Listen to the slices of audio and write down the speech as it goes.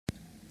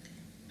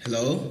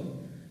Hello,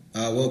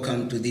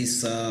 welcome to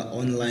this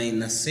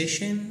online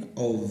session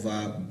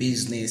of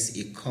Business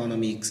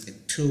Economics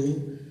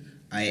 2.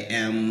 I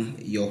am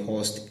your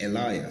host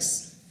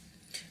Elias.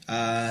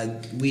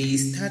 We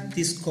start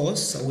this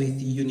course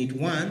with Unit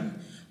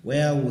 1,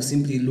 where we'll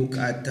simply look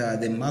at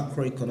the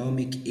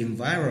macroeconomic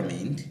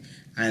environment,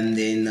 and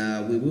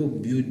then we will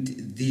build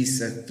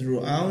this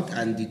throughout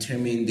and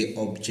determine the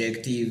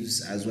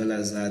objectives as well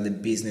as the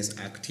business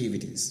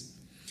activities.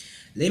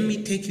 Let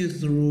me take you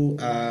through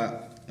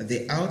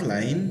the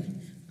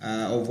outline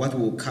of what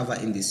we'll cover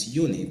in this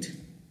unit.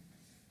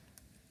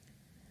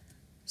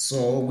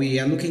 So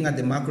we are looking at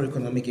the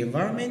macroeconomic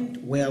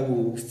environment, where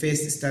we'll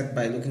first start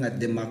by looking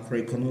at the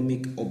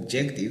macroeconomic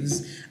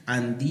objectives,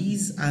 and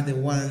these are the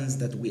ones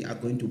that we are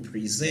going to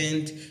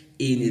present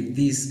in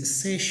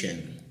this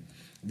session.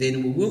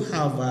 Then we will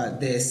have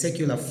the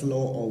circular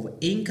flow of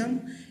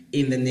income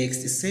in the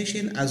next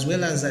session, as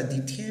well as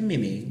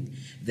determining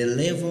the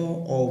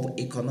level of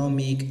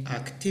economic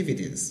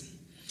activities.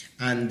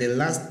 And the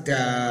last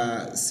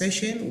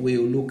session,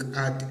 we'll look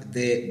at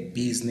the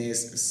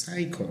business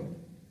cycle.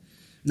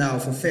 Now,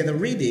 for further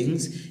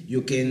readings,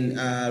 you can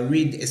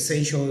read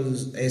Essential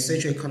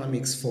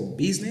Economics for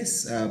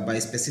Business by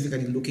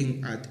specifically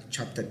looking at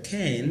Chapter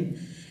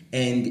 10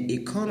 and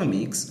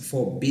Economics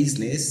for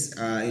Business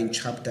in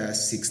Chapter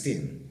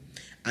 16.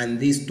 And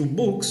these two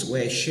books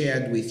were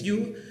shared with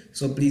you,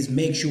 so please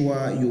make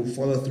sure you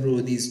follow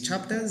through these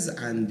chapters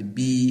and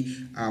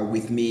be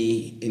with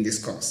me in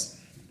this course.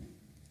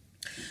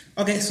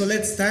 Okay, so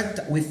let's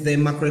start with the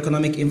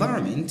macroeconomic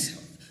environment.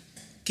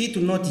 Key to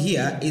note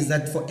here is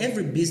that for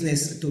every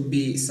business to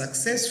be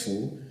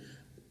successful,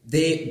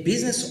 the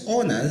business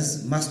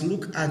owners must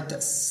look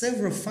at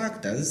several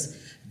factors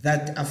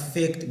that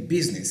affect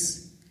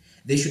business.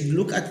 They should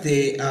look at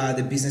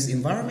the business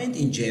environment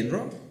in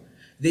general.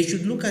 They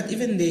should look at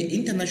even the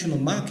international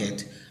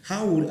market.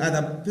 How will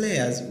other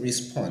players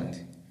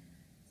respond?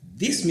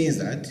 This means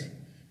that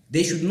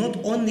they should not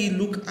only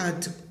look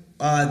at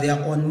their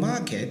own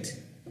market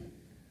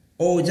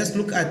or just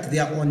look at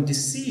their own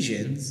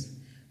decisions,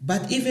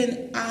 but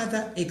even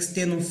other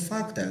external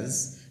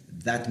factors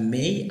that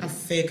may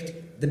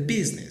affect the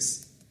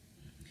business.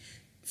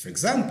 For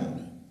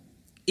example,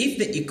 if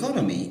the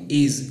economy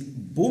is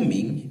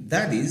booming,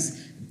 that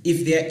is,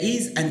 if there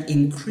is an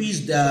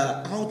increased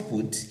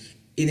output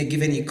in a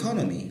given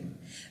economy,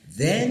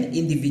 then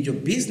individual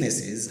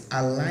businesses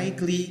are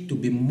likely to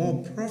be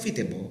more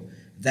profitable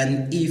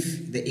than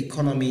if the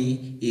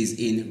economy is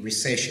in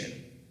recession.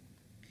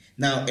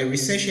 Now, a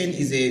recession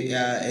is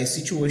a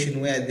situation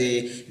where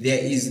there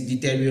is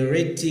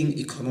deteriorating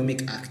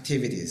economic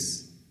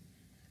activities,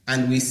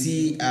 and we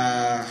see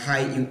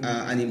high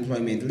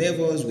unemployment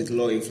levels with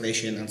low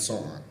inflation and so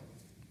on.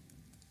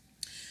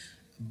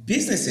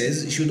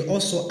 Businesses should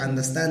also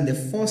understand the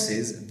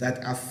forces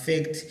that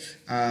affect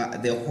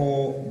the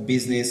whole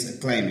business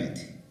climate.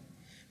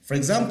 For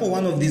example,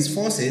 one of these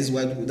forces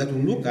that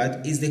we'll look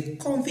at is the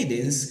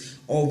confidence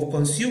of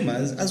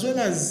consumers as well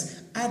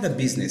as other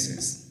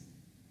businesses.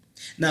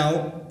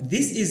 Now,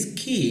 this is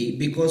key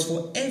because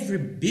for every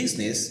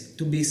business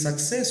to be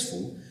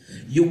successful,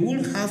 you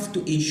will have to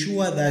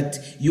ensure that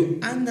you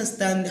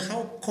understand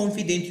how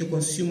confident your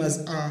consumers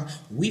are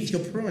with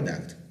your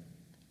product.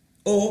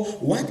 Or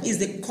what is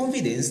the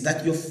confidence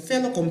that your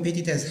fellow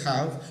competitors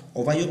have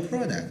over your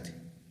product?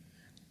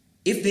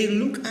 If they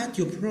look at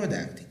your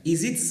product,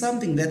 is it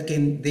something that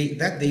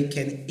they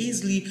can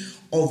easily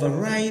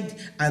override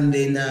and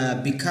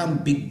then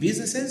become big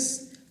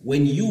businesses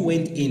when you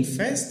went in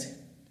first?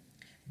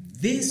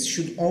 This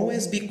should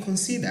always be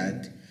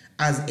considered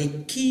as a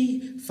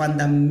key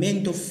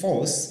fundamental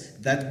force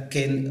that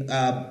can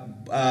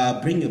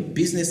bring your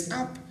business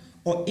up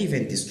or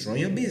even destroy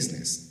your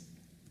business.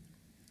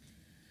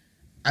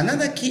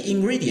 Another key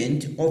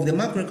ingredient of the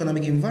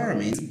macroeconomic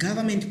environment is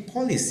government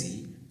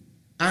policy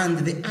and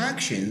the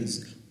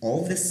actions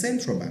of the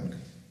central bank.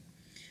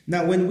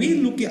 Now, when we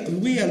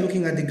are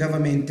looking at the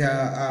government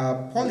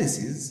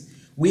policies,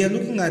 we are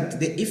looking at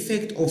the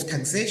effect of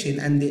taxation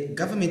and the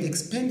government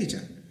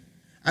expenditure.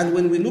 And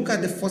when we look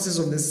at the forces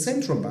of the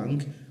central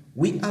bank,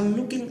 we are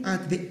looking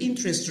at the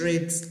interest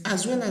rates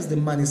as well as the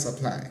money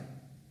supply.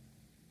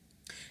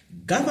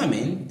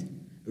 Government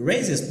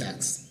raises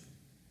tax.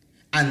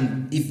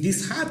 And if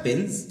this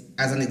happens,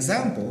 as an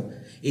example,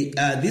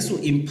 this will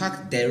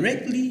impact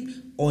directly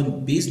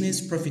on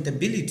business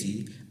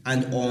profitability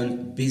and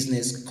on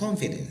business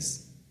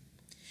confidence.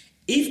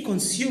 If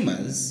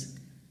consumers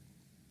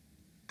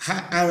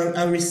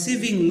are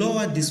receiving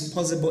lower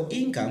disposable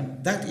income,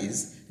 that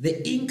is,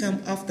 the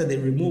income after the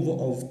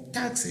removal of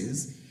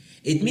taxes,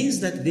 it means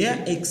that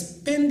their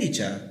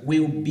expenditure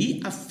will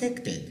be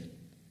affected.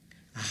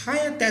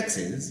 Higher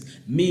taxes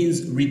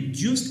means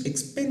reduced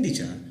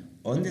expenditure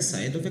on the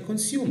side of a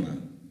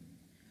consumer,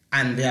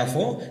 and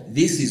therefore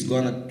this is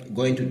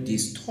going to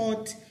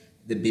distort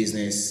the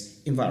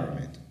business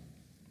environment.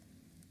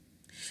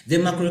 The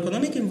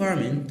macroeconomic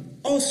environment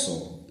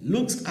also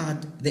looks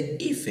at the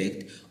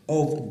effect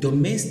of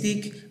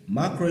domestic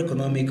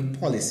macroeconomic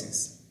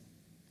policies.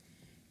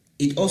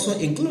 It also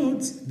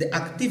includes the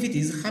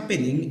activities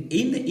happening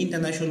in the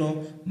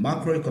international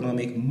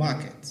macroeconomic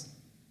market.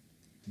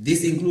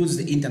 This includes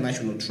the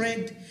international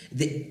trade,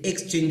 the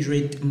exchange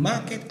rate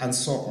market, and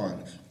so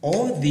on.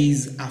 All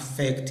these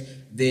affect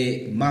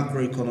the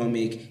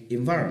macroeconomic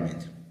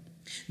environment.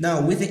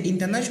 Now, with the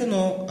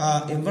international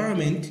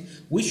environment,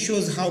 which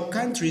shows how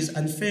countries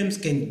and firms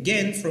can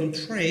gain from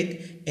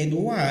trade and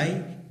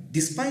why,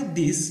 despite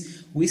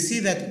this, we see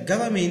that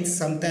governments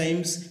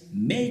sometimes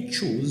may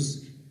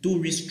choose to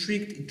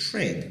restrict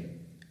trade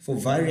for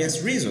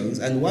various reasons,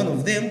 and one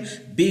of them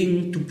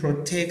being to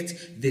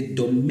protect the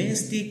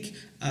domestic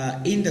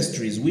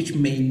industries which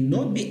may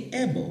not be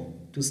able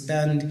to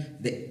stand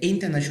the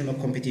international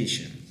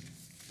competition.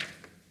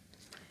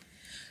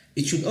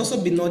 It should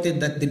also be noted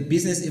that the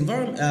business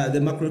environment, the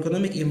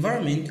macroeconomic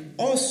environment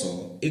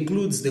also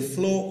includes the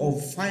flow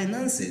of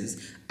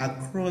finances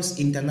across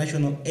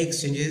international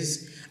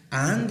exchanges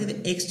and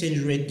the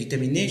exchange rate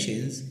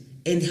determinations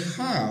and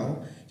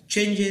how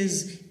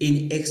changes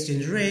in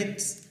exchange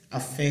rates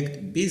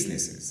affect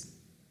businesses.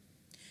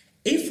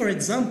 If, for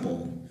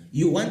example,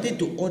 you wanted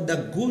to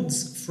order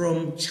goods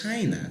from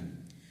China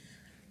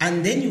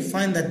and then you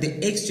find that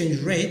the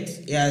exchange rate,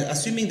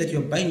 assuming that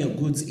you're buying your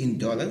goods in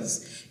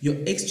dollars, your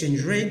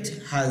exchange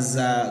rate has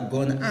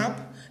gone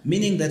up,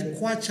 meaning that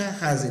kwacha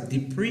has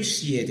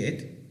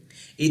depreciated.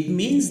 It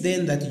means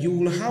then that you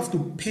will have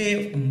to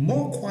pay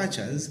more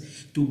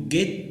kwachas to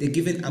get the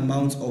given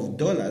amount of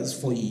dollars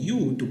for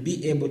you to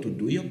be able to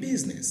do your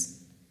business.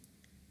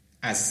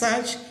 As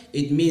such,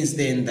 it means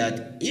then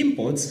that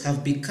imports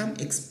have become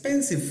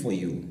expensive for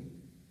you.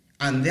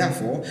 And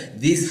therefore,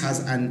 this has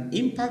an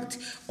impact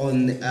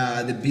on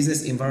the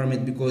business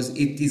environment because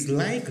it is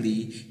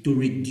likely to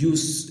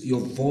reduce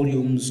your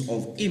volumes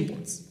of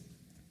imports.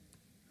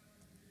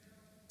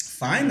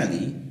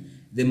 Finally,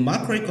 the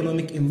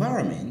macroeconomic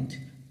environment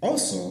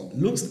also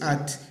looks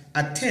at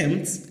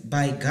attempts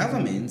by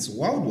governments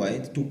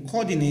worldwide to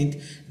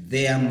coordinate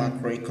their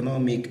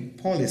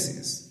macroeconomic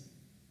policies.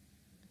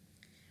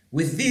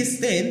 With this,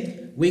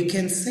 then, we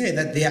can say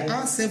that there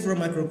are several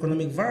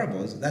macroeconomic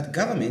variables that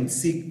governments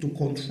seek to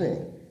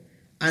control.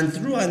 And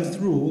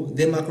through,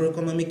 the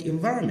macroeconomic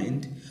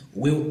environment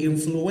will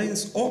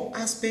influence all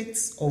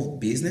aspects of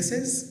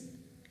businesses,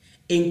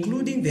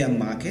 including their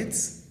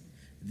markets,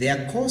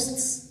 their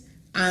costs,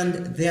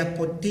 and their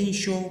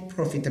potential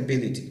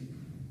profitability.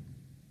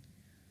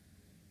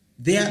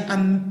 There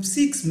are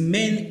 6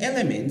 main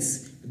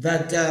elements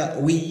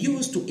that we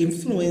use to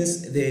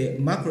influence the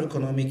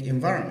macroeconomic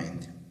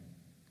environment.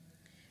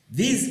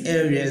 These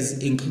areas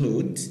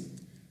include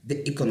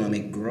the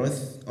economic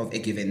growth of a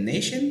given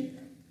nation,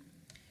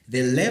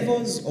 the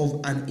levels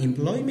of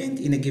unemployment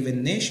in a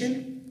given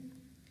nation,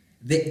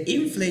 the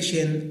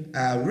inflation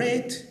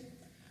rate.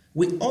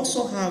 We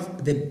also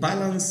have the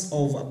balance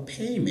of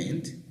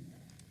payment,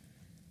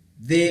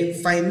 the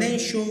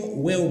financial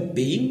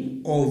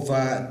well-being of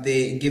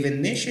the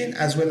given nation,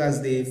 as well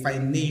as the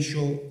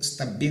financial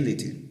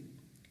stability.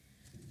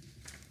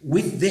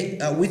 With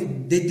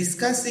the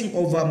discussing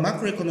of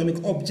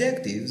macroeconomic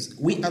objectives,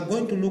 we are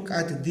going to look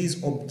at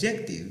these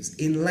objectives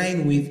in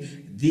line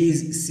with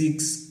these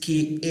 6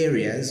 key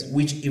areas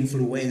which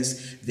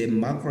influence the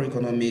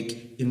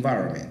macroeconomic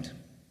environment.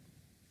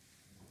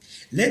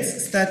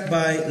 Let's start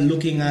by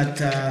looking at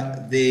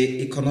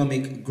the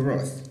economic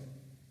growth.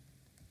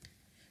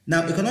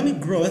 Now, economic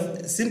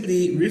growth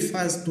simply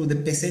refers to the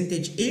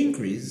percentage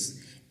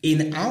increase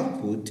in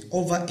output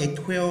over a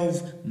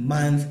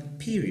 12-month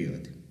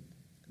period.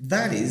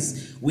 That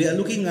is, we are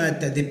looking at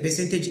the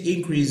percentage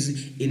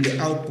increase in the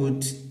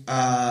output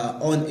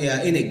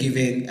in a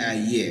given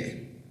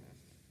year.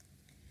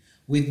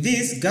 With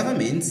this,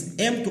 governments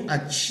aim to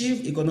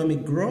achieve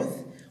economic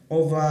growth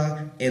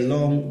over a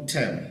long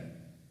term.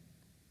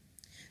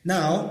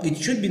 Now, it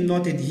should be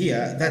noted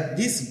here that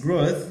this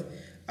growth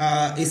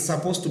is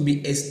supposed to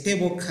be a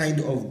stable kind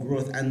of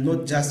growth and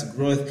not just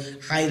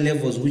growth high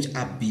levels which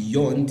are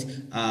beyond,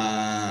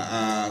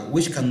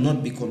 which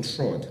cannot be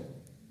controlled.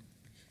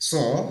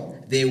 So,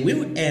 they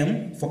will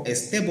aim for a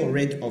stable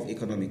rate of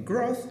economic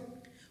growth,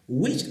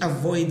 which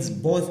avoids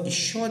both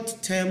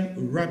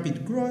short-term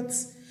rapid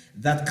growths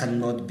that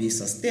cannot be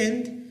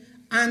sustained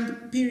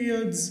and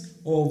periods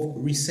of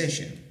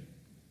recession.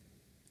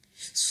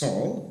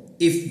 So,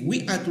 if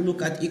we are to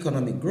look at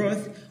economic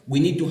growth, we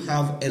need to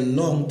have a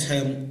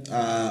long-term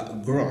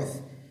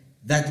growth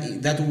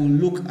that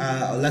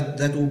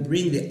will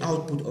bring the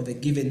output of a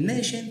given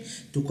nation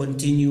to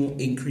continue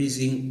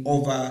increasing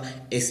over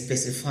a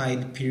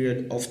specified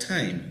period of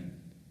time.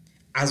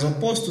 As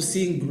opposed to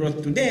seeing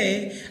growth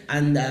today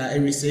and a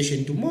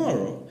recession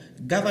tomorrow,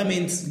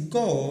 government's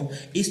goal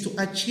is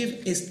to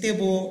achieve a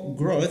stable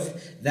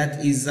growth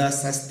that is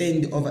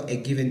sustained over a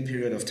given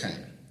period of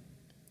time.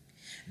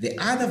 The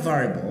other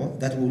variable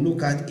that we'll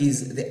look at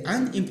is the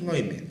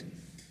unemployment.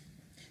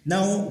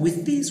 Now,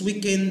 with this, we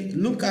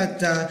can look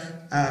at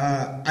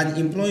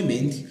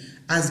unemployment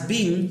as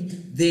being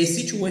the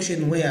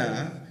situation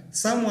where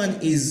someone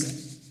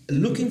is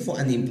looking for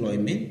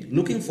unemployment,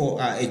 looking for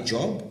a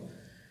job,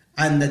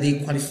 and they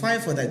qualify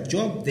for that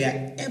job, they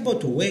are able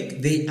to work,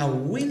 they are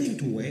willing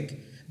to work,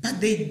 but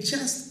they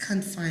just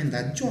can't find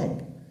that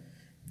job,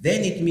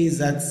 then it means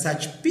that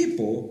such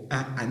people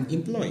are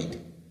unemployed.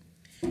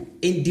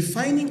 In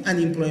defining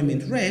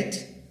unemployment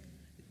rate,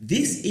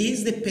 this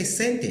is the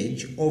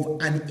percentage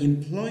of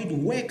unemployed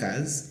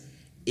workers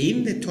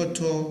in the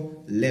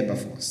total labor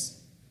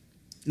force.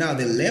 Now,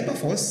 the labor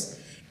force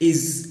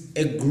is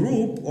a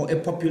group or a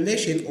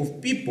population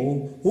of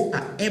people who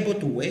are able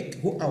to work,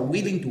 who are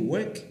willing to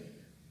work.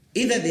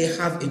 Either they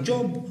have a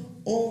job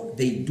or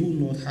they do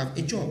not have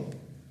a job.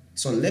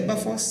 So labor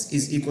force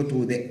is equal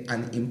to the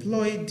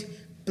unemployed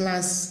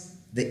plus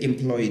the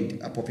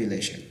employed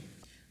population.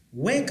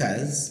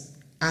 Workers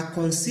are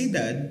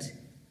considered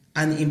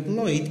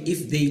unemployed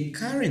if they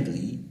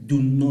currently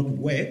do not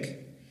work,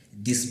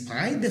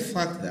 despite the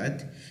fact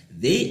that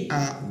they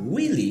are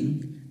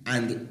willing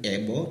and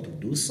able to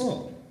do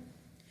so.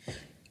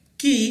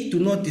 Key to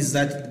note is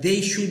that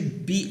they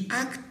should be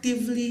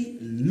actively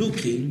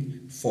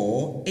looking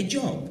for a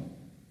job.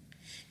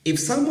 If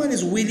someone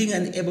is willing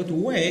and able to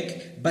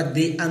work, but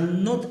they are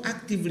not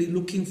actively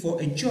looking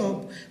for a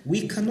job,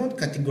 we cannot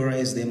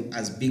categorize them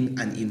as being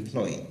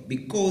unemployed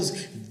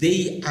because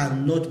they are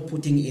not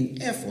putting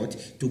in effort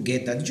to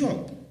get that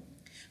job.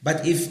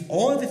 But if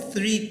all the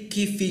three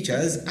key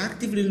features,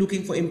 actively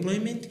looking for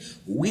employment,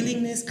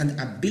 willingness, and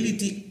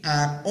ability,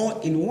 are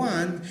all in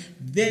one,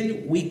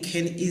 then we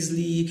can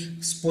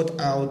easily spot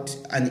out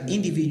an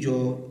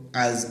individual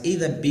as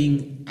either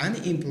being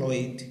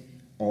unemployed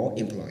or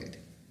employed.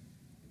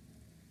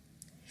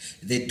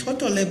 The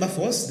total labor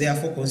force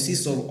therefore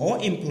consists of all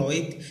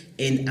employed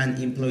and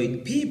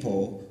unemployed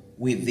people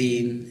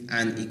within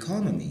an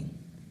economy.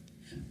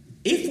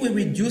 If we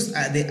reduce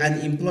the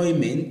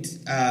unemployment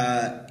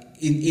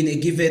in a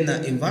given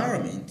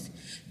environment,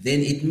 then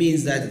it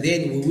means that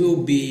then we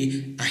will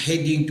be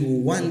heading to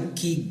one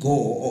key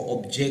goal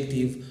or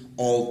objective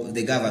of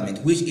the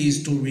government, which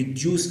is to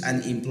reduce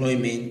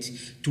unemployment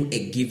to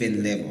a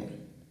given level.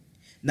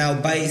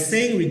 Now, by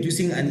saying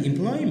reducing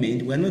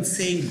unemployment, we're not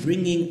saying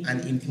bringing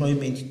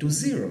unemployment to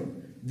zero.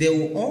 There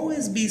will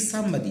always be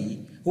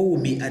somebody who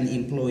will be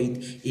unemployed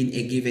in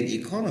a given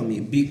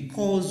economy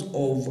because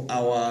of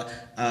our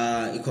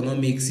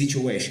economic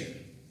situation.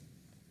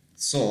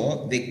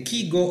 So, the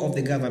key goal of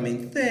the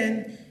government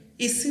then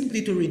is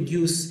simply to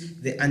reduce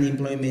the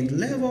unemployment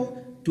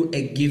level to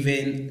a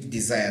given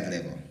desired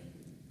level.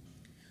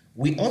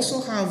 We also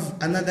have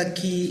another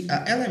key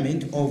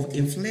element of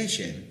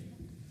inflation.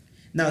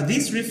 Now,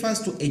 this refers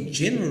to a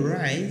general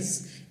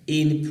rise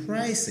in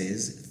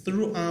prices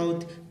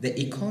throughout the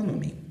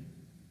economy.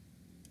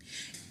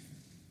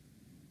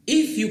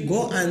 If you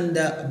go and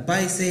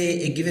buy,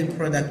 say, a given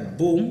product,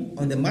 boom,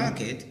 on the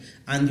market,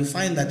 and you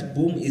find that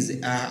boom is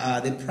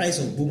the price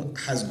of boom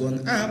has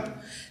gone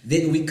up,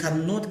 then we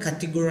cannot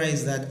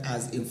categorize that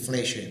as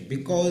inflation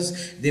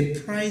because the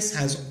price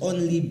has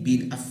only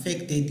been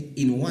affected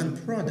in one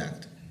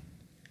product.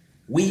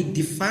 We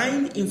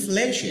define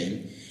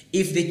inflation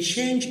if the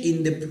change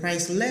in the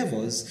price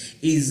levels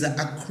is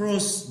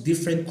across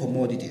different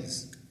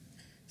commodities.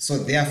 So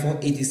therefore,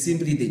 it is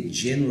simply the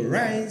general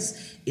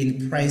rise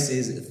in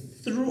prices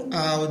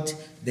throughout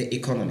the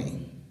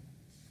economy.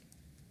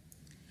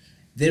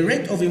 The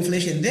rate of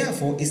inflation,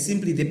 therefore, is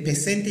simply the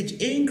percentage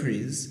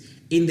increase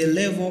in the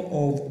level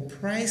of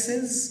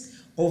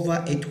prices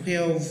over a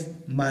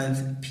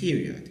 12-month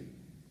period.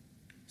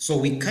 So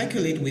we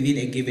calculate within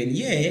a given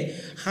year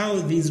how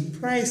these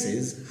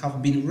prices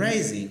have been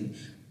rising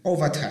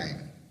over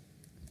time.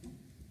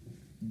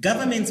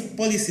 Government's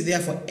policy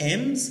therefore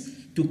aims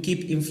to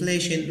keep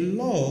inflation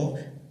low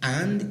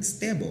and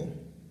stable,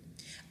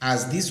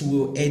 as this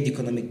will aid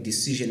economic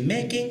decision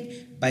making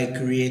by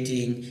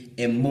creating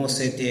a more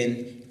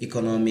certain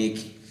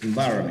economic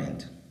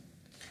environment.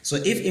 So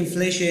if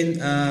inflation,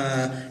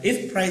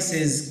 if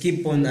prices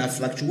keep on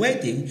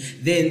fluctuating,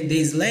 then there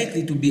is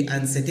likely to be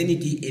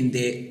uncertainty in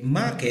the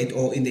market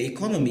or in the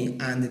economy,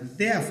 and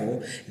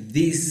therefore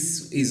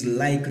this is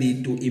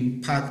likely to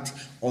impact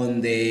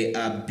on the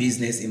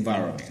business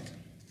environment.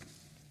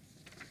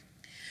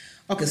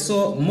 Okay,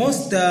 so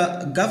most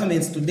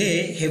governments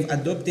today have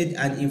adopted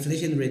an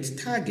inflation rate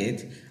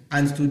target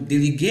and to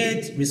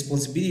delegate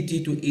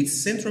responsibility to its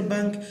central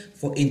bank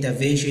for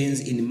interventions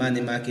in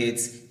money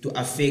markets to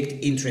affect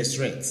interest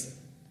rates.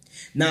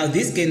 Now,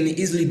 this can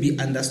easily be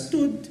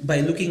understood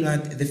by looking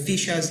at the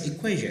Fisher's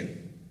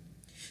equation.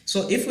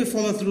 So if we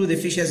follow through the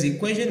Fisher's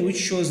equation, which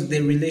shows the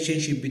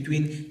relationship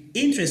between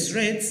interest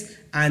rates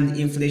and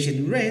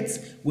inflation rates,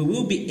 we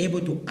will be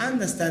able to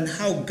understand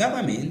how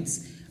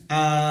governments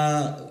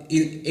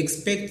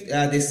expect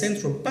the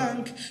central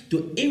bank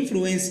to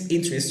influence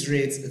interest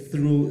rates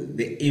through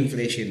the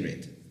inflation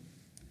rate.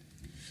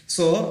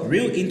 So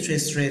real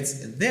interest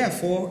rates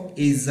therefore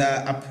is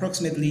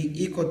approximately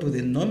equal to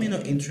the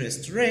nominal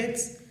interest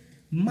rates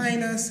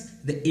minus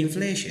the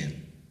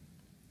inflation.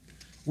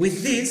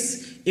 With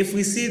this, if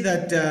we see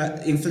that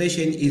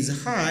inflation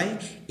is high,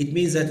 it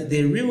means that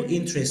the real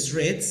interest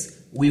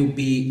rates will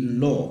be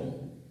low.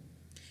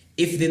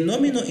 If the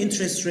nominal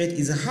interest rate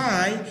is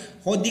high,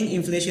 holding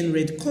inflation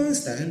rate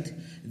constant,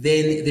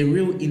 then the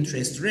real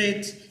interest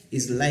rate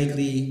is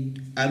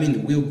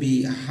will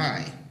be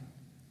high.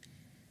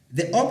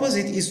 The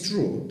opposite is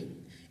true.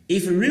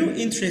 If real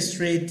interest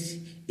rate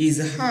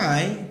is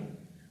high,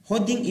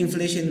 holding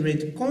inflation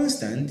rate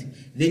constant,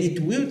 then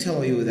it will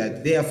tell you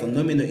that therefore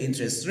nominal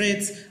interest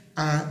rates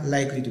are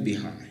likely to be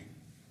high.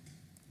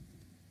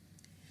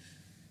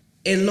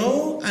 A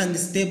low and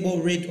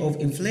stable rate of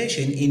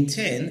inflation in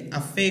turn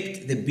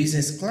affect the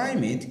business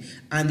climate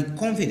and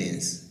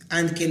confidence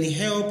and can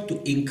help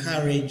to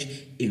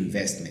encourage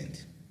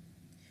investment.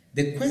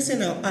 The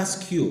question I'll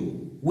ask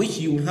you, which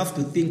you will have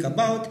to think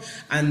about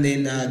and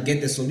then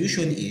get the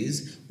solution,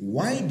 is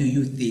why do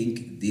you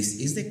think this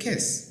is the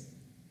case?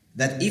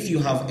 That if you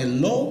have a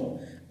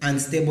low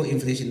and stable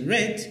inflation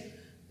rate,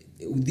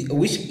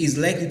 which is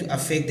likely to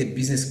affect the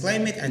business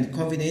climate and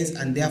confidence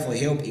and therefore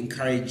help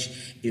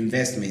encourage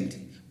investment,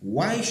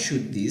 why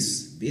should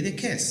this be the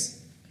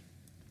case?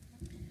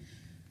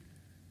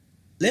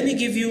 Let me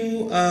give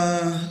you,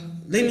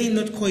 let me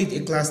not call it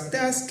a class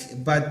task,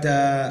 but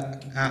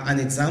an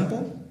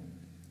example.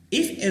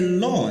 If a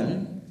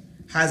loan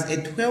has a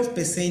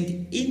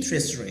 12%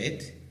 interest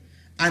rate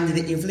and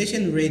the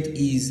inflation rate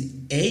is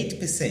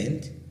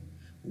 8%,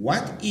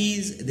 what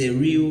is the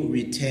real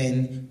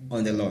return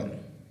on the loan?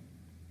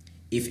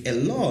 If a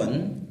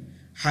loan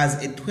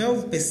has a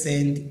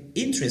 12%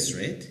 interest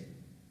rate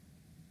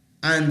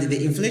and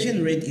the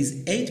inflation rate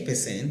is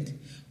 8%,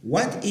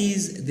 what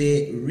is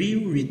the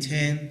real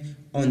return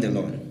on the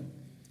loan?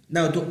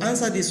 Now, to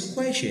answer this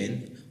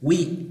question, we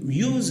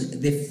use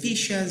the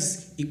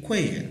Fisher's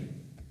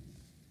equation.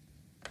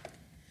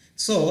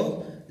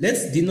 So,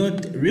 let's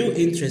denote real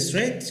interest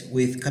rate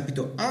with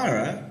capital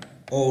R,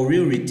 or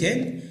real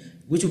return,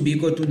 which will be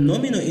equal to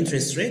nominal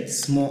interest rate,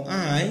 small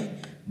I,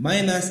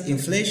 minus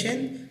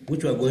inflation,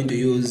 which we're going to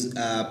use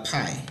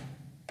pi.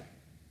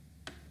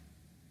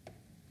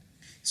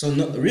 So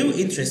real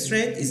interest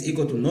rate is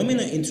equal to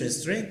nominal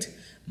interest rate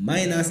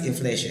minus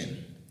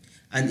inflation.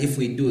 And if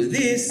we do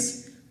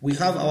this, we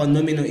have our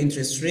nominal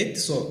interest rate.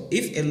 So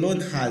if a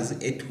loan has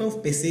a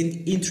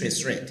 12%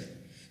 interest rate,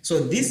 so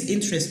this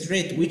interest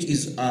rate, which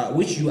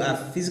you are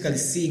physically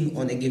seeing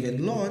on a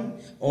given loan,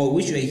 or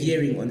which you are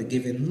hearing on a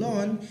given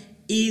loan,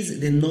 is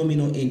the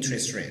nominal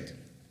interest rate.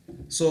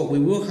 So we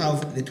will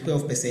have the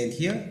 12%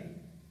 here,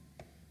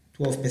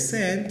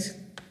 12%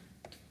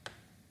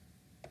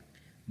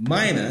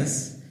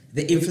 minus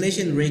the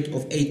inflation rate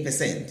of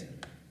 8%.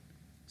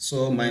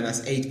 So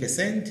minus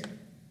 8%.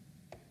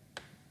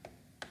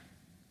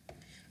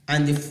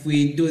 And if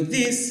we do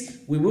this,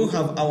 we will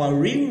have our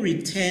real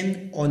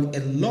return on a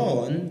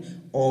loan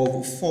of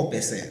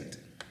 4%,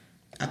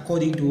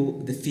 according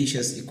to the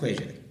Fisher's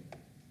equation.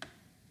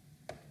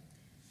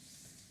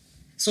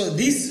 So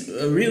this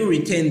real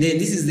return, then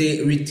this is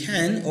the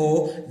return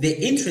or the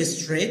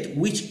interest rate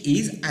which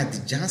is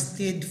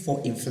adjusted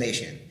for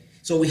inflation.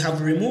 So we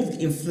have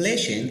removed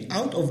inflation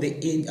out of the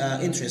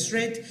interest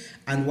rate,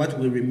 and what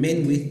will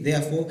remain with,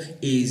 therefore,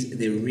 is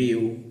the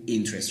real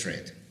interest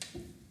rate.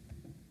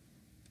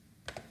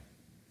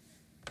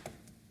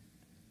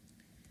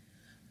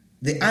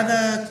 The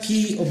other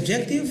key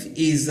objective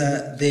is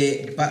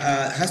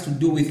has to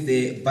do with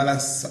the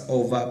balance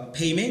of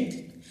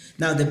payment.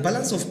 Now, the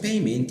balance of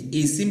payment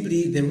is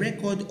simply the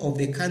record of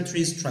the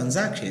country's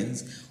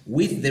transactions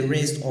with the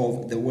rest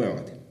of the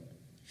world.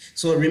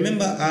 So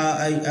remember,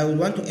 I would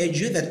want to urge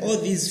you that all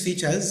these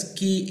features,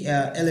 key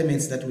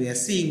elements that we are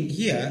seeing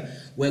here,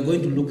 we're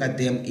going to look at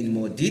them in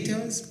more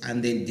details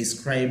and then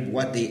describe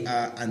what they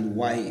are and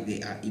why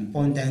they are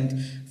important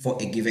for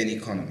a given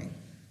economy.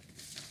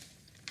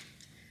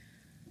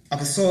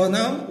 Okay, so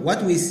now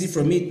what we see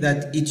from it,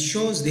 that it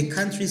shows the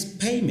country's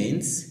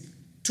payments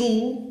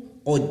to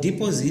or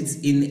deposits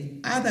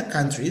in other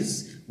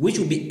countries, which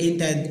will be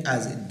entered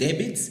as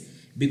debits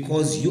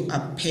because you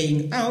are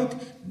paying out.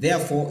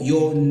 Therefore,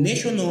 your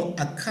national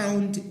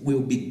account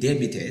will be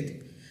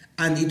debited,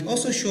 and it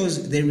also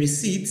shows the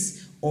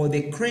receipts or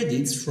the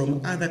credits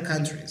from other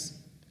countries.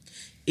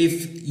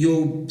 If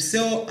you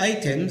sell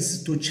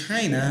items to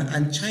China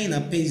and China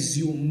pays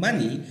you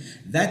money,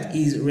 that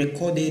is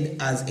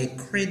recorded as a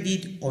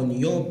credit on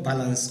your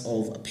balance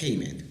of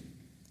payment.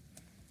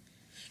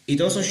 It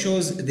also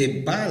shows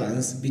the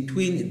balance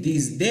between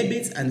these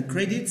debits and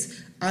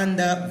credits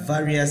under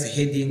various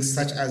headings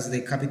such as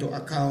the capital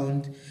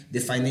account, the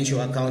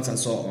financial accounts, and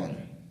so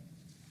on.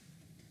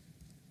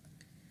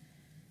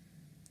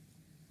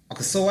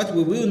 Okay, so what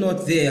we will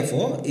note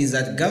therefore is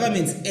that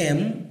government's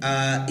aim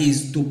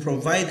is to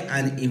provide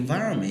an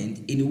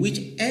environment in which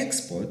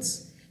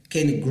exports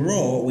can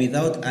grow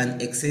without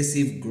an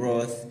excessive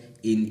growth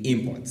in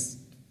imports.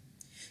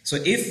 So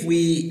if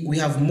we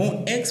have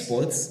more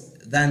exports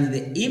than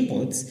the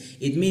imports,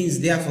 it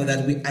means therefore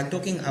that we are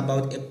talking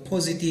about a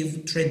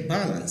positive trade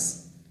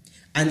balance.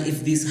 And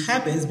if this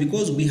happens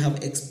because we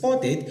have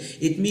exported,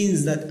 it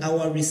means that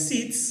our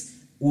receipts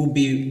will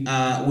be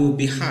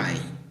high.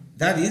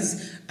 That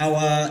is,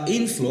 our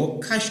inflow,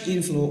 cash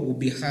inflow, will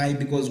be high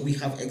because we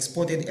have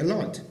exported a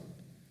lot.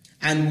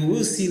 And we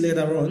will see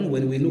later on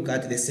when we look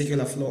at the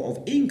circular flow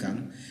of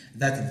income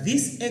that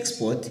this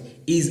export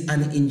is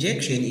an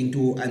injection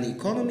into an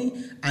economy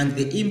and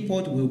the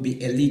import will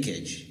be a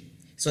leakage.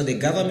 So the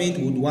government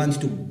would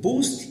want to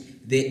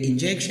boost the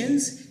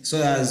injections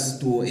so as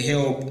to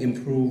help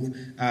improve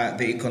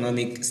the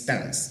economic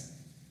stance.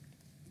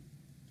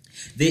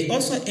 They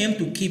also aim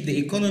to keep the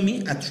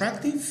economy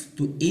attractive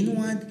to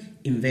inward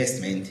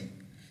investment.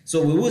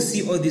 So we will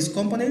see all these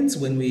components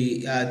when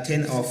we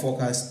turn our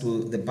focus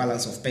to the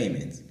balance of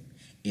payments.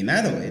 In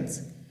other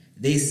words,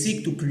 they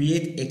seek to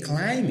create a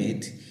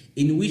climate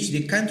in which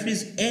the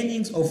country's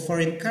earnings of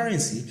foreign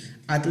currency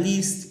at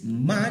least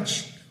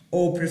match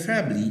or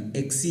preferably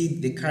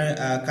exceed the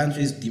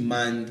country's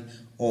demand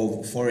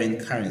of foreign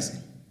currency.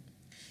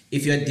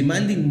 If you are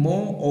demanding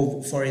more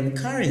of foreign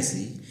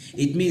currency,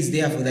 it means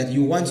therefore that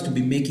you want to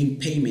be making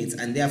payments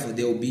and therefore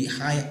there will be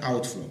high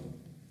outflow.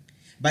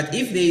 But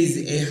if there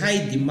is a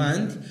high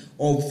demand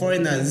of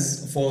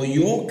foreigners for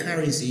your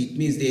currency, it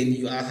means then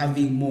you are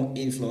having more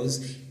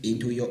inflows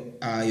into your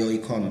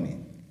economy.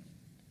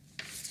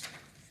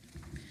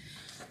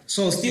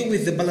 So still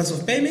with the balance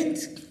of payment,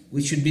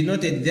 which should be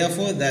noted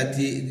therefore that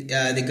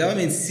the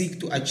government seeks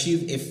to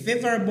achieve a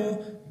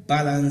favorable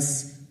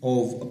balance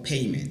of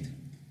payment.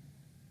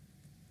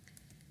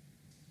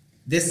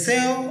 The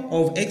sale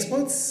of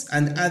exports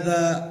and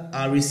other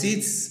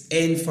receipts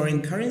earn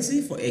foreign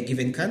currency for a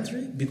given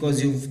country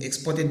because you've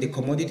exported the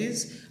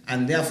commodities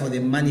and therefore the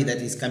money that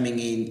is coming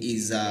in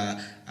is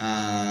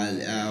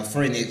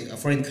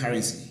foreign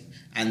currency,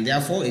 and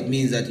therefore it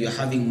means that you're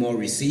having more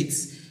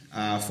receipts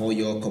for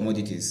your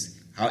commodities.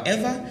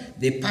 However,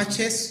 the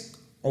purchase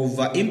of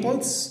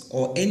imports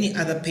or any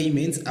other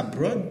payments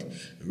abroad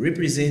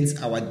represents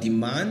our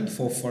demand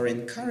for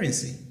foreign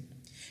currency.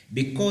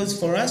 Because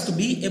for us to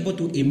be able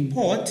to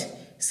import,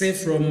 say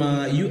from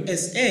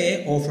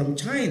USA or from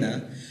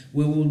China,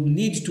 we will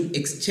need to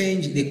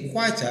exchange the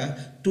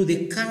kwacha to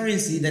the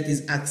currency that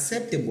is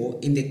acceptable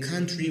in the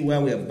country where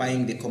we are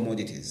buying the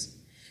commodities.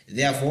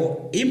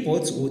 Therefore,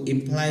 imports will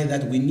imply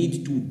that we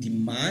need to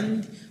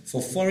demand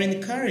for foreign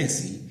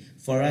currency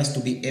for us to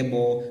be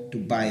able to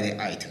buy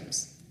the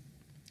items.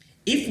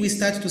 If we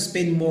start to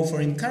spend more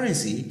foreign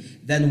currency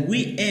than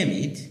we earn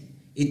it,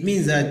 it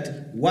means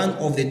that one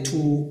of the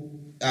two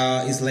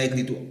is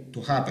likely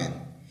to happen.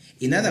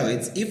 In other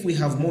words, if we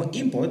have more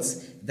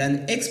imports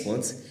than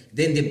exports,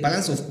 then the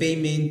balance of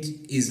payment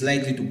is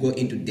likely to go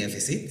into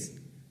deficit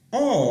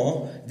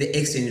or the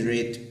exchange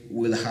rate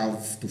will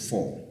have to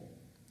fall.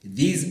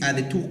 These are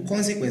the two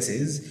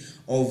consequences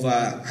of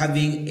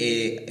having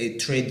a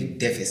trade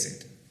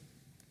deficit.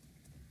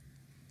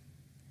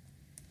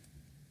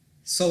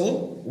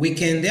 So we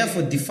can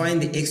therefore define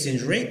the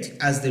exchange rate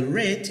as the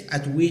rate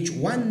at which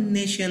one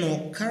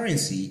national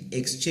currency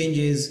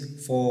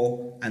exchanges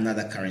for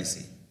another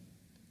currency.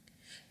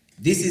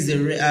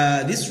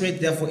 This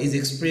rate therefore is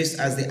expressed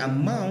as the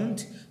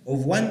amount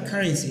of one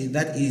currency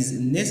that is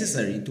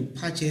necessary to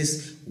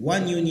purchase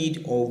one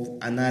unit of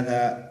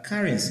another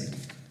currency.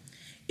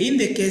 In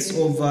the case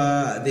of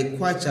the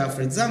kwacha,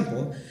 for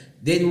example,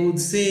 then we would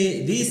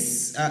say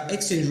this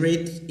exchange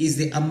rate is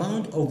the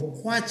amount of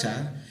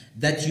kwacha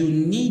that you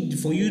need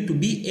for you to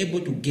be able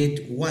to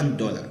get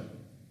 $1.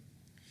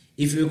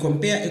 If you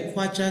compare a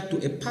kwacha to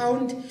a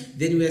pound,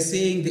 then we are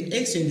saying the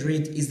exchange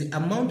rate is the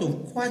amount of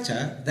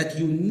kwacha that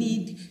you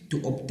need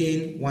to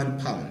obtain 1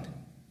 pound.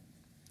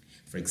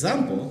 For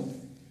example,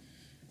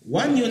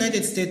 1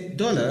 United States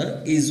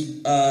dollar is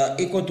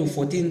equal to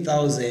 14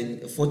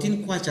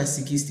 kwacha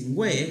 60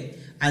 ngwe,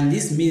 and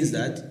this means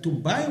that to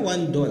buy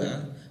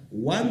 $1,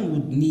 one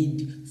would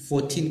need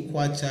 14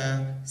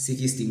 kwacha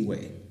 60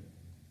 ngwe.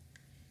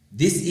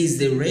 This is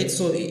the rate.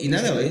 So in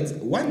other words,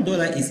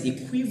 $1 is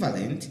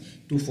equivalent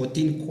to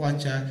 14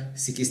 kwacha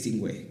 60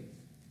 ngwe.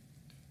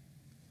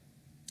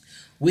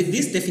 With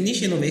this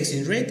definition of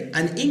exchange rate,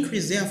 an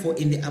increase therefore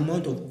in the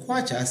amount of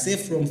kwacha, say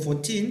from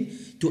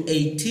 14 to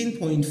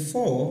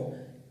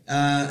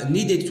 18.4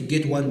 needed to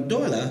get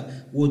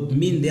 $1 would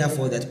mean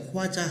therefore that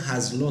kwacha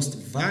has lost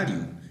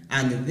value,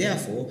 and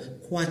therefore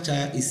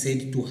kwacha is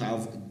said to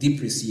have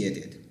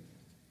depreciated.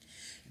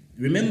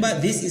 Remember,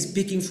 this is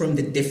speaking from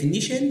the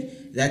definition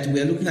that we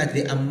are looking at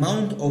the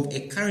amount of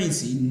a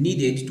currency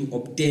needed to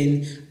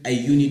obtain a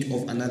unit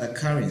of another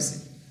currency.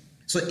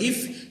 So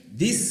if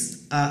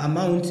this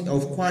amount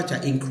of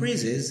kwacha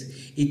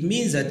increases, it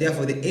means that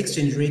therefore the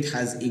exchange rate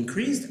has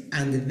increased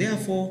and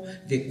therefore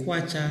the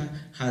kwacha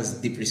has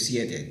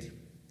depreciated.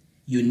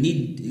 You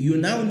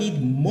now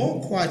need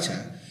more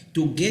kwacha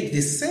to get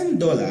the same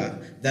dollar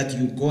that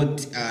you got,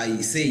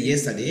 say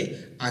yesterday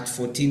at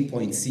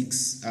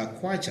 14.6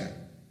 kwacha.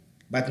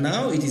 But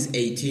now it is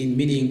 18,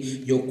 meaning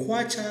your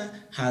kwacha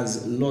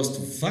has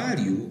lost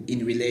value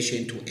in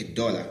relation to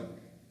 $1.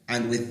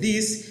 And with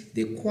this,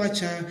 the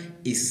kwacha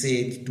is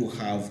said to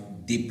have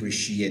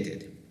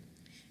depreciated.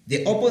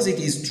 The opposite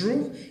is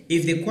true.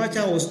 If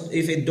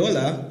a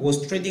dollar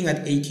was trading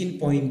at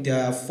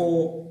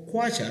 18.4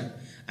 kwacha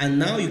and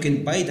now you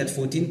can buy it at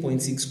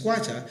 14.6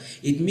 kwacha.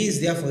 It means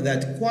therefore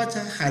that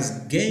kwacha has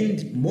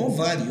gained more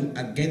value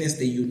against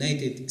the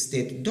United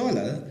States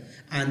dollar,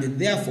 and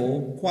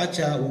therefore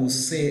kwacha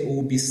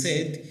will be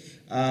said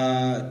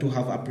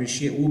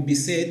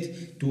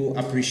to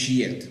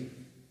appreciate.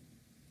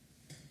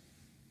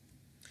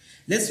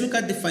 Let's look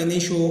at the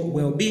financial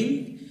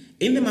well-being.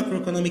 In the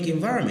macroeconomic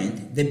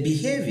environment, the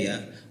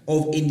behavior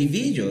of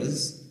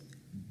individuals,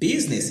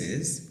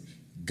 businesses,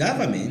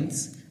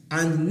 governments,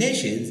 and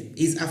nations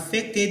is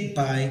affected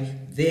by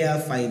their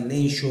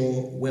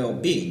financial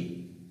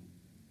well-being.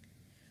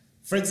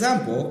 For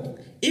example,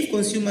 if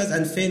consumers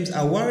and firms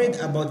are worried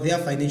about their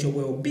financial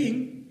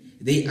well-being,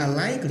 they are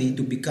likely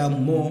to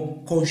become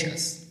more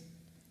conscious.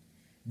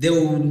 They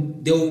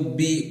will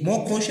be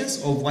more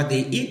conscious of what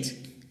they eat,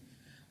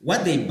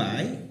 what they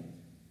buy,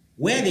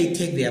 where they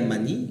take their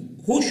money,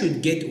 who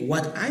should get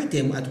what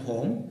item at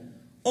home,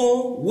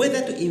 or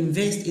whether to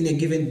invest in a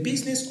given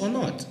business or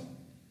not.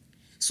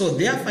 So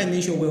their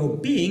financial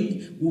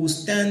well-being will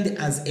stand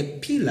as a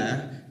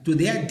pillar to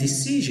their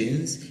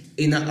decisions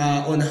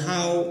on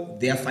how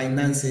their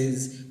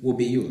finances will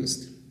be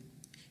used.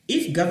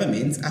 If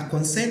governments are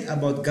concerned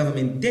about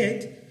government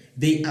debt,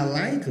 they are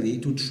likely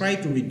to try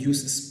to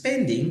reduce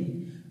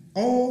spending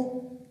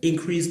or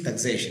increase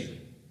taxation.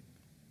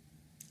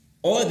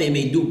 Or they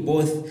may do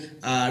both,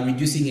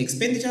 reducing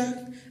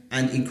expenditure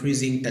and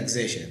increasing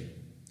taxation.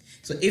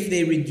 So if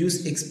they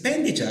reduce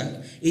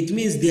expenditure, it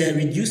means they are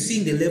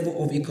reducing the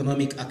level of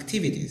economic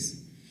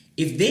activities.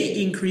 If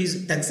they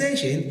increase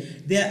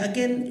taxation, they are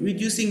again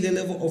reducing the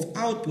level of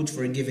output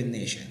for a given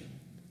nation.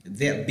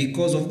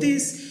 Because of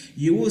this,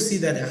 you will see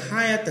that a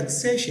higher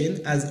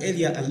taxation, as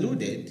earlier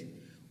alluded,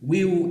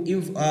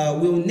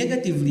 will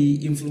negatively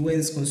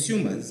influence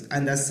consumers,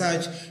 and as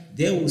such,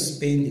 they will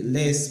spend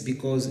less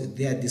because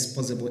their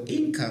disposable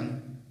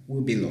income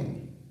will be low.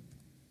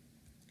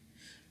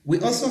 We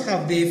also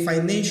have the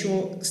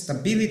financial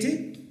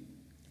stability.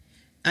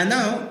 And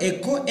now, a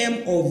core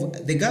aim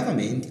of the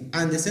government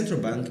and the central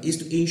bank is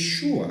to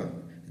ensure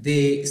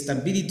the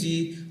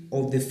stability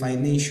of the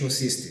financial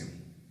system.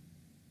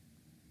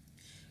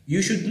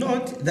 You should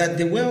note that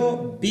the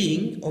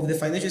well-being of the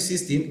financial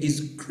system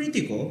is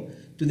critical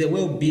to the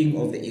well-being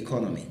of the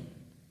economy.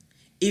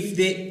 If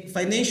the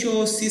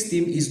financial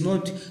system is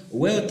not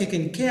well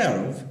taken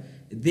care of,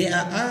 there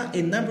are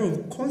a number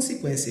of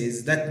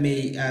consequences that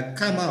may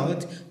come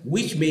out,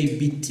 which may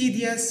be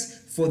tedious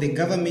for the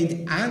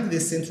government and the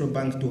central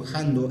bank to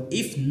handle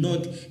if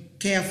not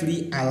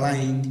carefully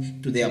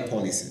aligned to their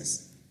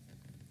policies.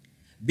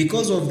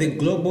 Because of the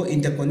global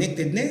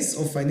interconnectedness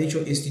of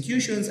financial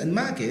institutions and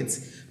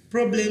markets,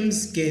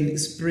 problems can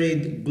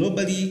spread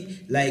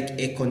globally like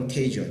a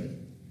contagion.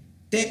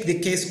 Take the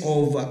case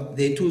of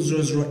the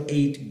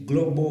 2008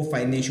 global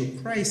financial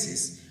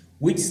crisis,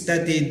 which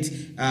started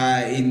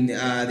in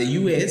the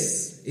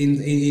US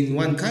in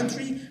one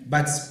country,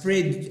 but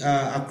spread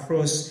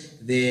across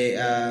the...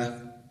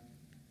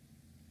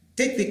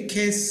 Take the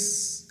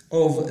case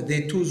of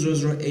the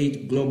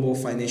 2008 global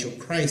financial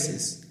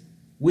crisis,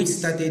 which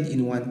started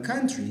in one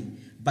country,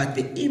 but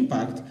the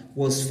impact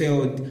was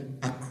felt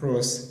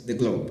across the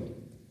globe.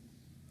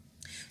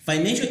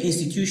 Financial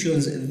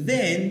institutions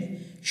then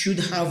should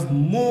have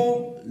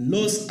more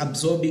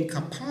loss-absorbing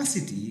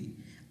capacity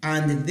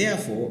and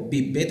therefore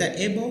be better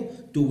able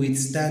to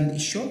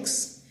withstand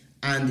shocks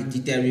and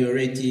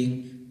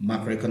deteriorating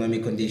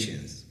macroeconomic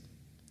conditions.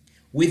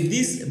 With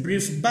this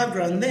brief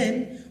background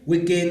then,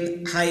 we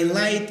can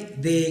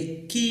highlight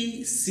the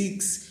key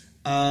 6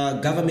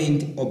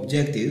 government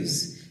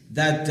objectives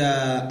that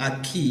are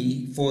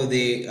key for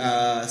the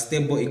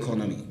stable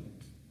economy.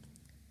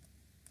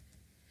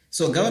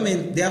 So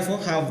government therefore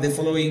have the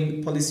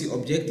following policy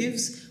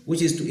objectives,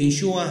 which is to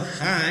ensure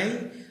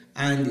high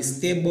and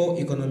stable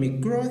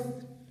economic growth.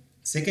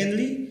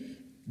 Secondly,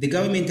 the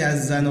government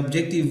has an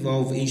objective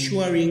of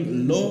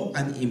ensuring low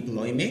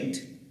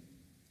unemployment,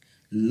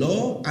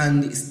 low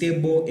and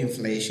stable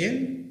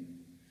inflation,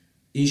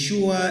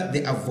 ensure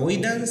the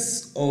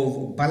avoidance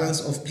of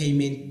balance of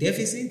payment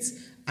deficits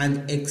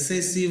and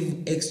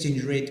excessive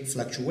exchange rate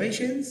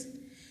fluctuations,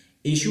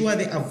 ensure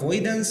the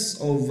avoidance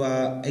of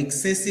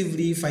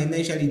excessively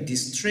financially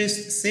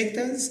distressed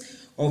sectors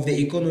of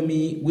the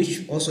economy,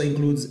 which also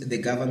includes the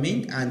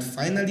government, and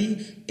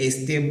finally, a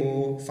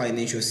stable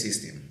financial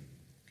system.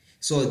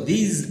 So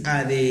these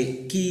are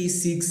the key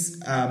 6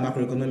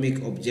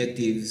 macroeconomic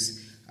objectives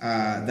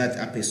that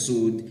are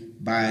pursued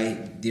by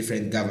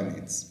different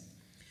governments.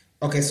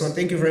 Okay, so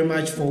thank you very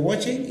much for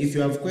watching. If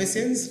you have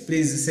questions,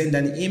 please send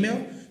an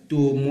email to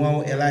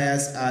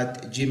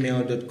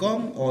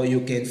mwelias@gmail.com, or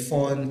you can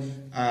phone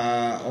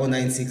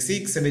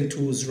 0966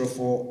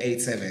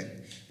 720487.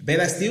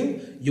 Better still,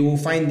 you will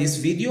find this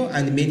video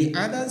and many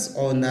others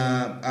on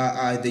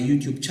the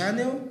YouTube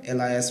channel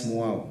Elias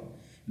Mwao.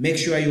 Make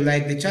sure you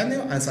like the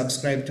channel and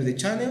subscribe to the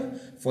channel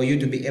for you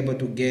to be able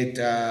to get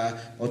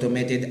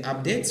automated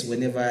updates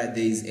whenever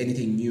there is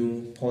anything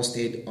new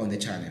posted on the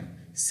channel.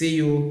 See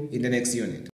you in the next unit.